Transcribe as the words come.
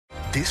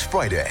This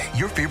Friday,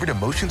 your favorite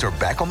emotions are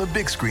back on the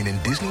big screen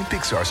in Disney and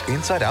Pixar's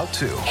Inside Out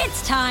 2.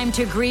 It's time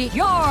to greet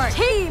your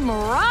Team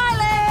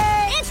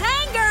Riley. It's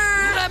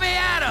anger. Let me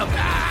at him.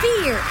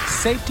 Fear.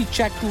 Safety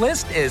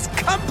checklist is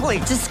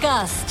complete.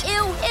 Disgust.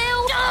 Ew.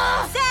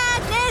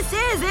 Sadness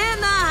is in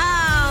the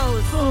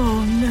house.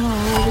 Oh, no.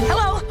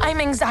 Hello, I'm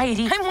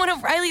anxiety. I'm one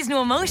of Riley's new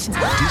emotions.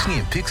 Disney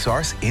and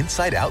Pixar's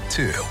Inside Out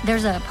 2.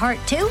 There's a part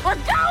 2? We're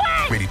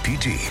going! Rated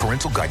PG.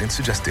 Parental guidance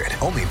suggested.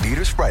 Only in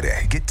theaters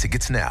Friday. Get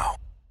tickets now.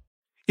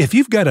 If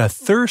you've got a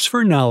thirst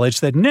for knowledge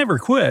that never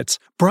quits,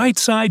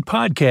 Brightside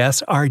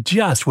podcasts are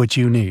just what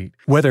you need.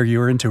 Whether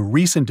you're into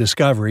recent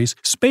discoveries,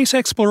 space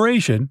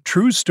exploration,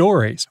 true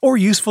stories, or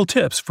useful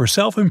tips for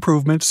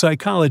self-improvement,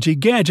 psychology,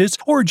 gadgets,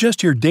 or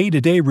just your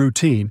day-to-day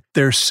routine,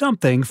 there's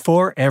something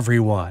for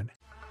everyone.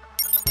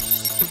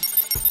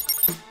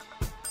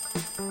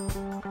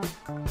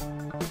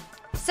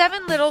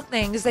 Seven little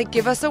things that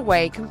give us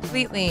away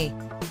completely.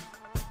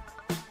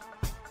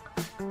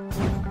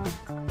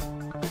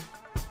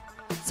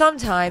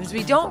 Sometimes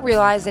we don't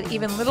realize that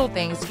even little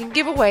things can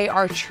give away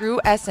our true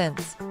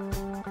essence.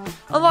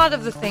 A lot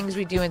of the things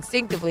we do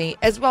instinctively,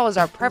 as well as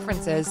our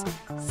preferences,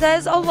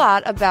 says a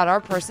lot about our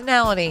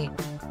personality.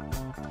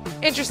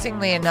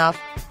 Interestingly enough,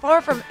 far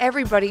from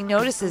everybody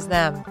notices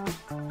them.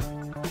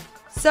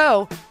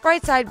 So,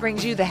 Brightside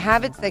brings you the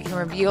habits that can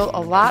reveal a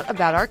lot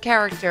about our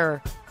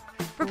character.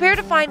 Prepare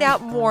to find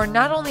out more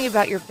not only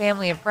about your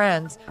family and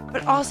friends,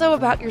 but also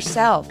about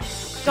yourself.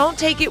 Don't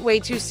take it way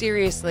too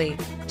seriously.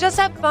 Just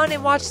have fun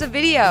and watch the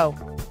video.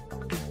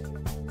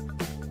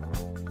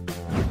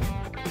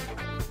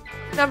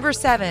 Number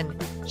 7.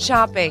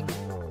 Shopping.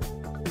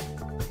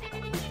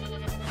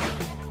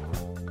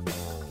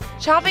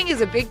 Shopping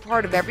is a big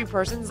part of every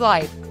person's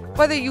life,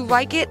 whether you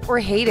like it or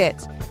hate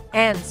it.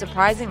 And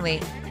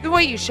surprisingly, the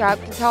way you shop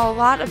can tell a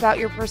lot about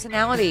your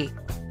personality.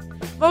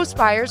 Most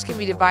buyers can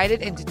be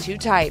divided into 2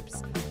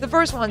 types. The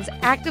first ones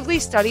actively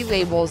study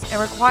labels and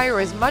require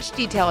as much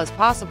detail as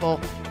possible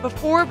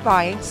before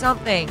buying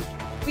something.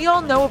 We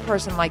all know a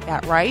person like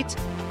that, right?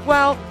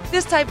 Well,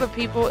 this type of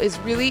people is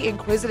really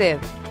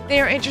inquisitive. They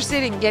are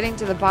interested in getting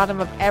to the bottom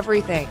of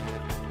everything.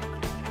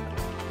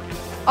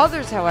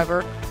 Others,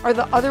 however, are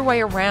the other way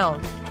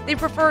around. They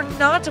prefer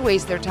not to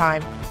waste their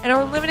time and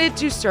are limited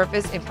to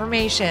surface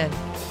information.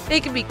 They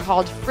can be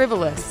called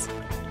frivolous.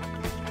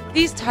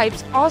 These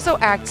types also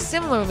act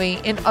similarly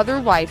in other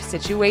life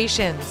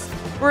situations.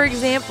 For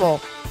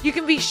example, you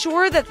can be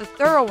sure that the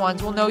thorough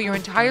ones will know your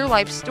entire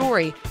life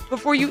story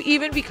before you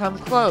even become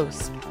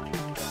close.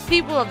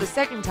 People of the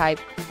second type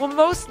will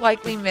most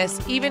likely miss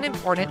even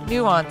important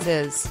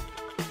nuances.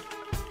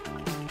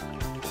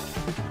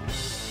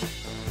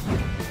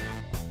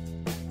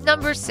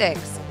 Number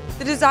 6.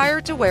 The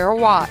desire to wear a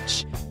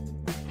watch.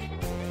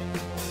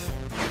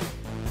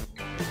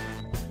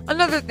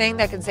 Another thing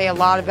that can say a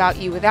lot about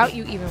you without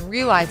you even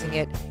realizing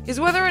it is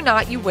whether or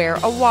not you wear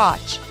a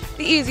watch.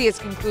 The easiest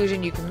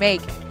conclusion you can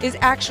make is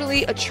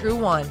actually a true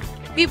one.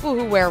 People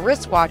who wear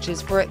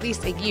wristwatches for at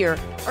least a year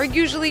are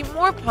usually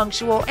more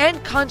punctual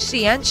and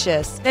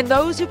conscientious than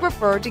those who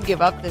prefer to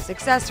give up this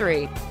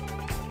accessory.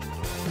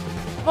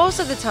 Most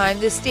of the time,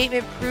 this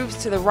statement proves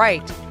to the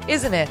right,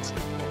 isn't it?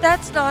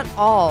 That's not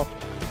all.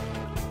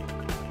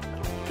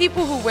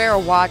 People who wear a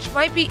watch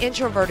might be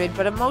introverted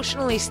but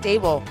emotionally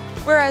stable,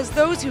 whereas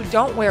those who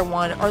don't wear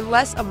one are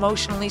less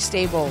emotionally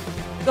stable.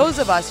 Those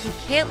of us who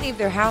can't leave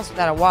their house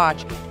without a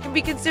watch can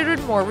be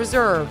considered more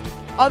reserved.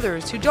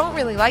 Others who don't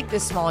really like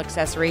this small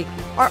accessory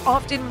are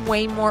often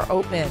way more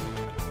open.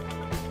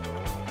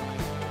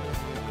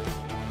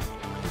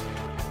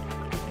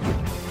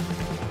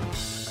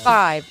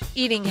 Five,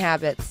 eating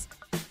habits.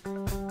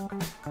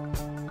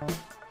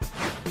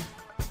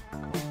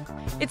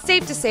 It's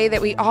safe to say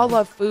that we all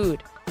love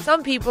food.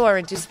 Some people are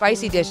into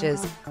spicy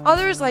dishes.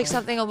 Others like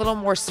something a little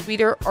more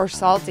sweeter or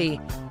salty.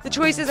 The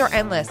choices are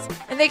endless,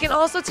 and they can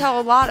also tell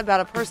a lot about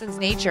a person's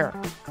nature.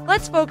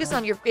 Let's focus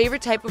on your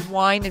favorite type of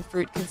wine and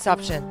fruit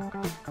consumption.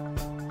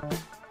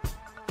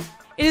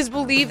 It is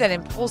believed that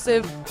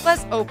impulsive,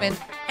 less open,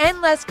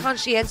 and less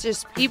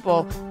conscientious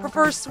people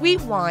prefer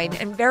sweet wine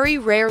and very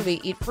rarely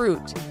eat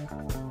fruit.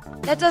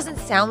 That doesn't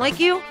sound like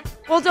you?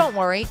 Well, don't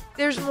worry,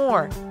 there's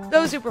more.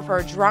 Those who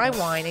prefer dry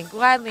wine and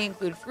gladly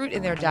include fruit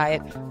in their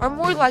diet are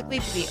more likely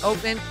to be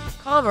open,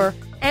 calmer,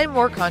 and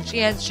more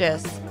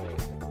conscientious.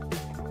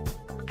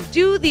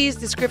 Do these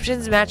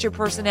descriptions match your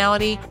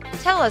personality?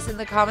 Tell us in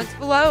the comments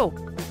below.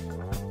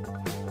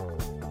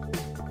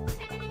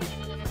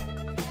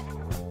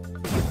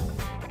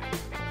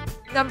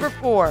 Number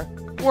 4.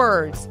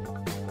 Words.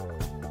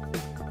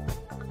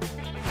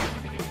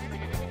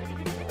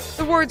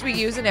 The words we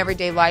use in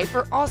everyday life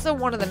are also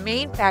one of the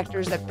main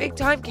factors that big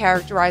time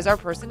characterize our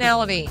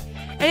personality.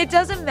 And it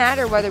doesn't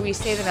matter whether we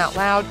say them out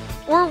loud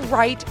or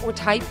write or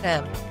type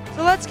them.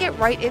 So let's get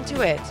right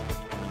into it.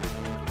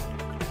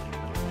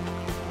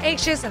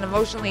 Anxious and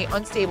emotionally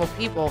unstable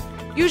people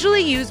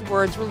usually use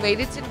words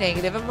related to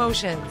negative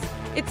emotions.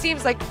 It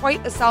seems like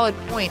quite a solid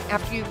point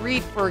after you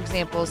read, for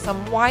example,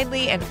 some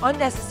widely and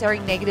unnecessary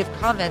negative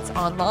comments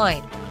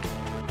online.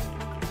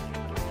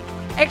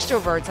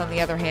 Extroverts, on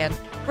the other hand,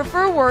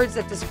 prefer words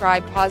that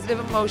describe positive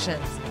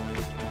emotions.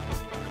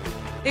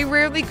 They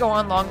rarely go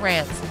on long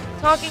rants,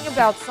 talking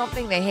about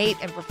something they hate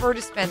and prefer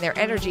to spend their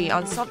energy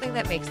on something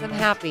that makes them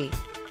happy.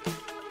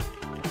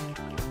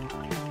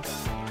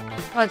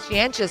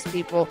 Conscientious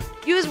people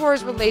use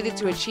words related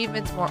to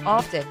achievements more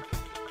often.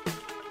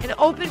 And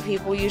open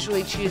people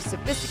usually choose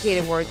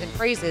sophisticated words and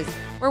phrases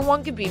where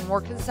one can be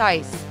more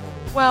concise.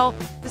 Well,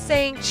 the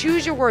saying,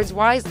 choose your words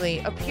wisely,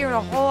 appear in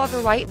a whole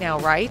other light now,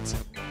 right?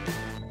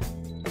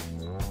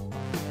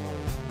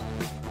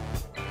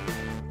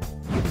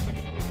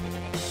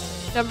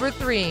 Number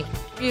 3.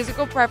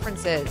 Musical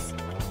preferences.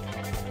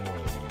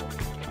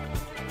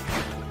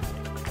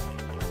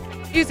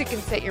 Music can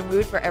set your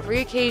mood for every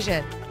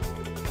occasion.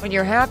 When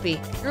you're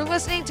happy, you're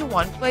listening to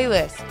one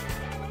playlist.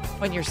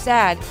 When you're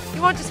sad,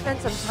 you want to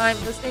spend some time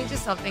listening to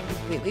something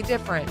completely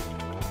different.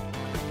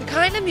 The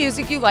kind of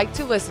music you like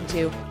to listen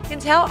to can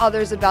tell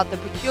others about the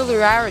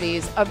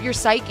peculiarities of your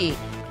psyche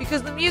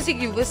because the music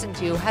you listen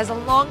to has a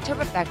long-term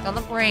effect on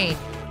the brain.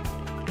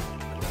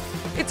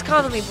 It's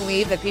commonly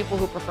believed that people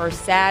who prefer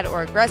sad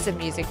or aggressive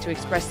music to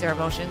express their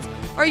emotions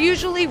are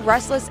usually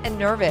restless and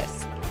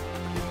nervous.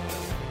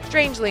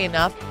 Strangely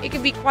enough, it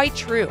can be quite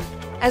true,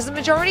 as the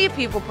majority of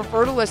people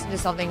prefer to listen to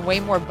something way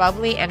more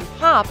bubbly and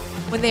pop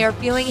when they are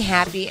feeling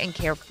happy and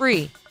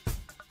carefree.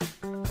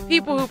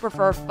 People who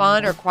prefer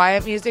fun or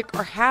quiet music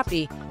are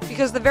happy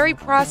because the very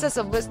process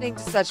of listening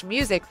to such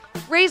music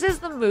raises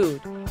the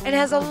mood and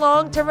has a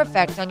long-term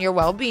effect on your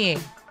well-being.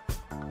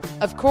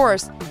 Of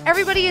course,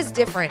 everybody is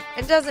different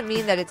and doesn't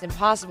mean that it's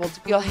impossible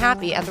to feel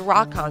happy at the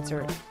rock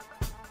concert.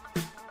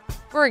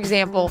 For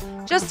example,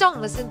 just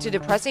don't listen to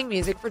depressing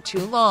music for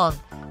too long.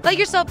 Let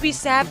yourself be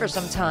sad for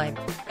some time,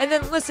 and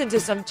then listen to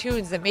some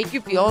tunes that make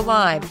you feel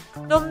alive,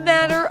 no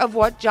matter of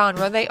what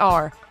genre they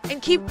are,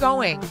 and keep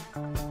going.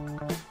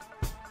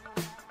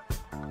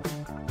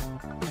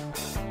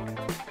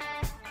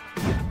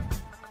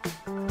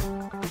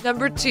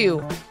 Number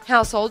 2.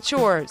 Household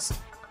chores.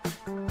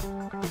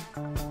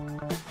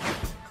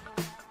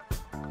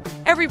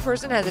 Every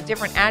person has a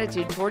different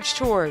attitude towards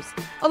chores.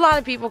 A lot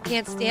of people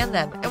can't stand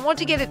them and want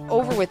to get it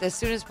over with as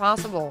soon as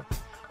possible.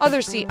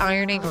 Others see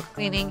ironing or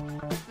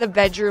cleaning the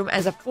bedroom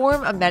as a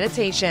form of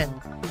meditation.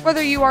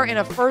 Whether you are in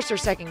a first or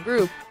second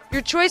group,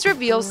 your choice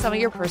reveals some of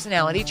your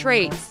personality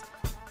traits.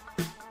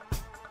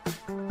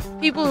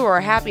 People who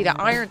are happy to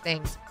iron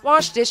things,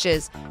 wash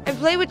dishes, and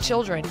play with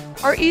children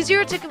are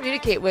easier to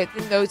communicate with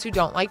than those who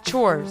don't like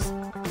chores.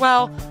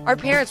 Well, our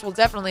parents will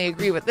definitely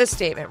agree with this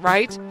statement,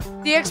 right?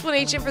 The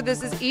explanation for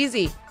this is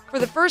easy. For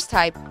the first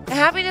type, the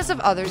happiness of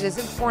others is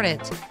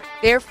important.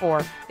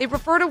 Therefore, they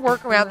prefer to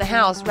work around the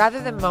house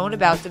rather than moan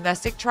about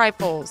domestic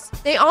trifles.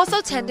 They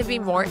also tend to be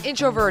more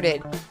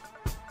introverted.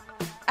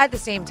 At the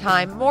same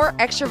time, more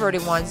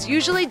extroverted ones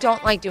usually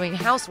don't like doing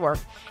housework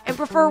and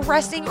prefer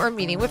resting or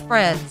meeting with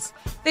friends.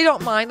 They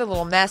don't mind a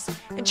little mess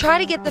and try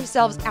to get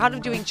themselves out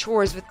of doing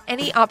chores with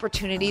any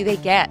opportunity they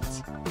get.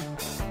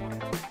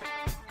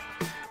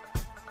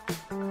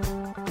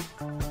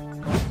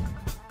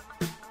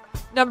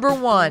 Number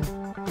 1.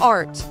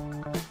 Art.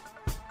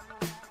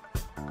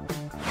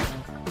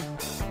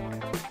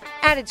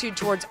 Attitude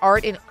towards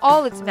art in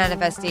all its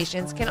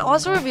manifestations can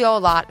also reveal a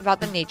lot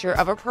about the nature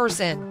of a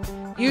person.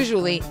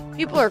 Usually,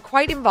 people are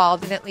quite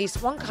involved in at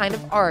least one kind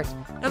of art,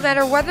 no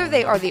matter whether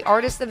they are the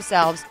artists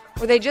themselves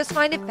or they just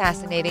find it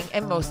fascinating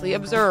and mostly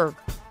observe.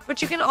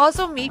 But you can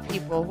also meet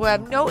people who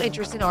have no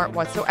interest in art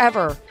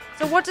whatsoever.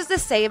 So what does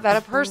this say about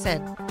a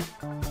person?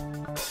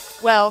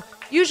 Well,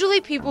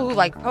 usually people who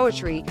like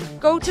poetry,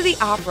 go to the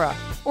opera,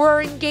 or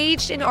are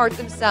engaged in art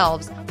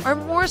themselves are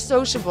more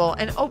sociable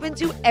and open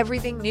to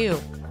everything new,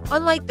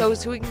 unlike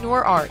those who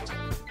ignore art.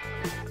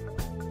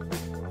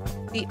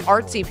 The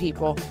artsy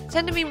people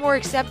tend to be more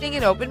accepting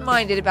and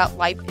open-minded about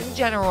life in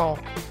general.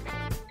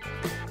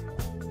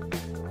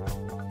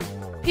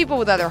 People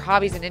with other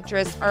hobbies and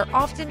interests are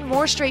often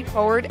more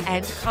straightforward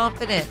and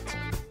confident.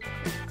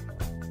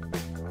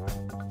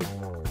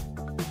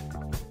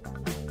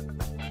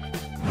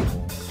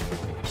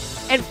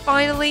 And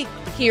finally,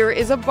 here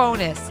is a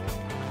bonus.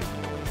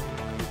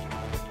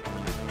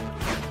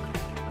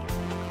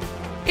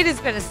 It has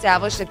been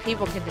established that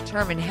people can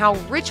determine how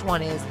rich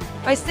one is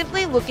by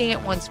simply looking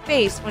at one's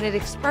face when it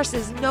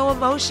expresses no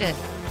emotion.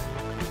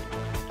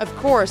 Of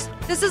course,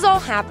 this is all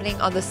happening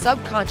on the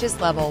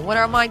subconscious level when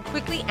our mind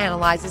quickly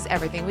analyzes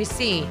everything we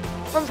see,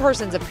 from a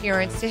person's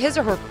appearance to his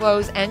or her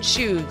clothes and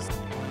shoes.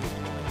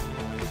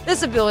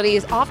 This ability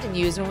is often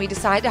used when we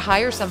decide to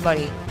hire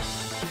somebody.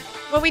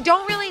 When we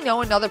don't really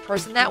know another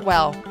person that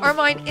well, our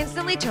mind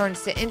instantly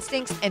turns to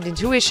instincts and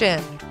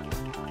intuition.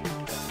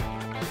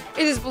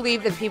 It is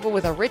believed that people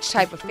with a rich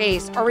type of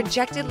face are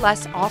rejected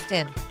less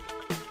often.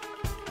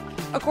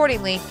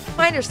 Accordingly,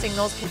 minor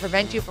signals can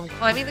prevent you from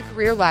climbing the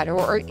career ladder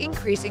or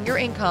increasing your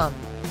income.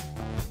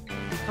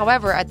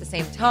 However, at the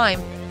same time,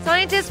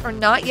 scientists are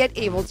not yet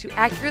able to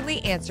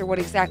accurately answer what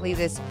exactly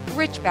this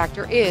rich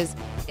factor is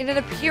in an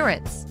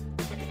appearance.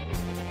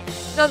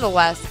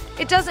 Nonetheless,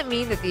 it doesn't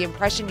mean that the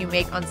impression you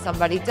make on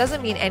somebody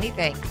doesn't mean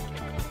anything.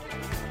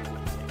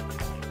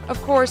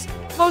 Of course,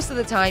 most of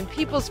the time,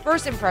 people's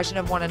first impression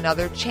of one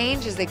another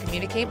change as they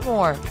communicate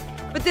more.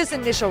 But this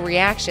initial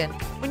reaction,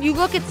 when you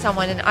look at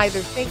someone and either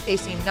think they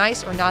seem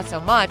nice or not so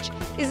much,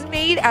 is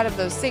made out of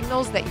those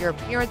signals that your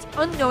appearance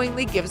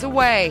unknowingly gives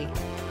away.